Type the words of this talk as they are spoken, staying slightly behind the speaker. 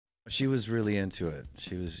She was really into it.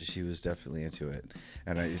 She was definitely into it,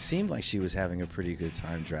 and it seemed like she was having a pretty good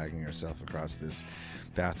time dragging herself across this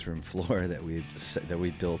bathroom floor that we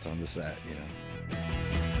built on the set. You know.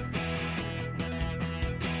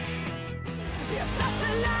 You're such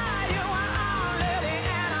a lie, you are already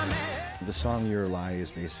enemy. The song "You're a Lie" is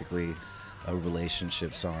basically a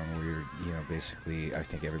relationship song where you're, basically, I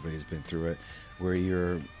think everybody's been through it, where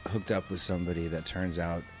you're hooked up with somebody that turns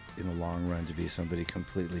out in the long run to be somebody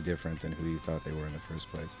completely different than who you thought they were in the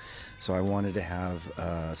first place. So I wanted to have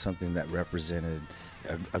something that represented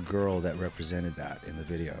a girl that represented that in the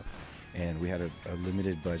video. And we had a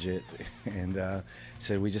limited budget, and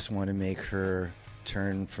said we just want to make her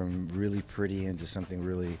turn from really pretty into something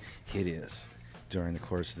really hideous during the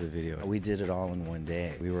course of the video. We did it all in one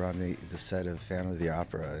day. We were on the set of Phantom of the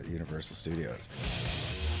Opera at Universal Studios.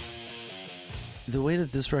 The way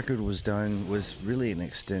that this record was done was really an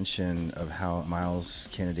extension of how Miles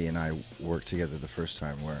Kennedy and I worked together the first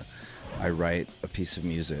time, where I write a piece of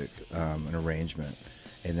music, an arrangement,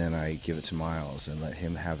 and then I give it to Miles and let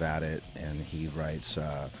him have at it, and he writes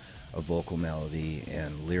a vocal melody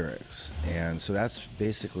and lyrics. And so that's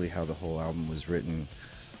basically how the whole album was written.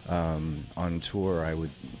 On tour, I would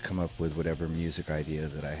come up with whatever music idea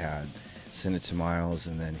that I had, send it to Miles,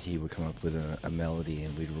 and then he would come up with a melody,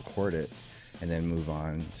 and we'd record it, and then move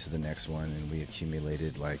on to the next one. And we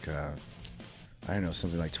accumulated like, I don't know,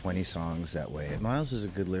 something like 20 songs that way. Miles is a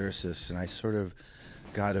good lyricist, and I sort of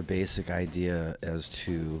got a basic idea as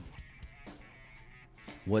to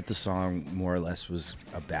what the song more or less was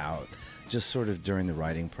about, just sort of during the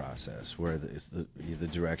writing process, where the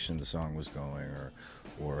direction the song was going,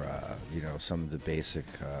 or some of the basic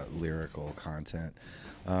lyrical content.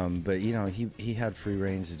 But he had free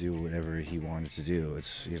reign to do whatever he wanted to do.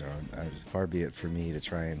 It's far be it for me to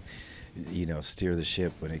try and steer the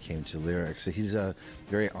ship when it came to lyrics. He's a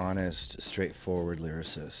very honest, straightforward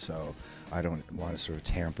lyricist, so I don't want to sort of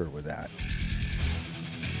tamper with that.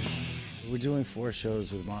 We're doing 4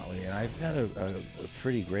 shows with Motley, and I've had a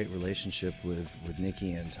pretty great relationship with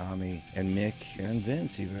Nikki and Tommy and Mick and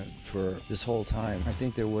Vince even for this whole time. I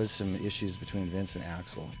think there was some issues between Vince and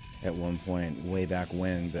Axl at one point way back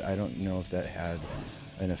when, but I don't know if that had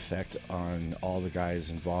an effect on all the guys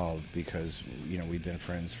involved, because we've been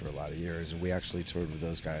friends for a lot of years, and we actually toured with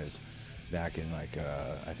those guys back in I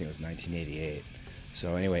think it was 1988.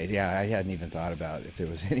 So anyway, yeah, I hadn't even thought about if there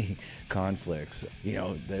was any conflicts.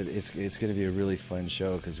 That it's going to be a really fun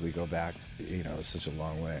show because we go back, such a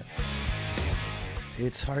long way.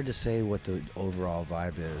 It's hard to say what the overall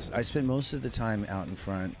vibe is. I spent most of the time out in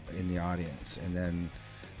front in the audience, and then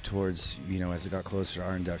towards, as it got closer to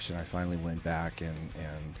our induction, I finally went back and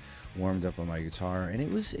warmed up on my guitar, and it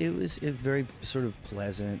was very sort of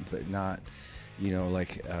pleasant, but not,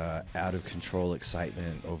 out of control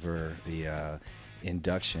excitement over the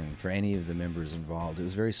induction for any of the members involved. It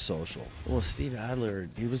was very social. Well, Steve Adler,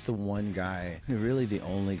 he was the one guy, really the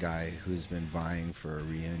only guy, who's been vying for a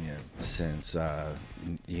reunion since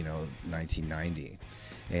 1990,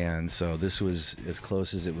 and so this was as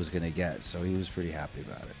close as it was going to get, so he was pretty happy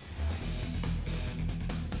about it.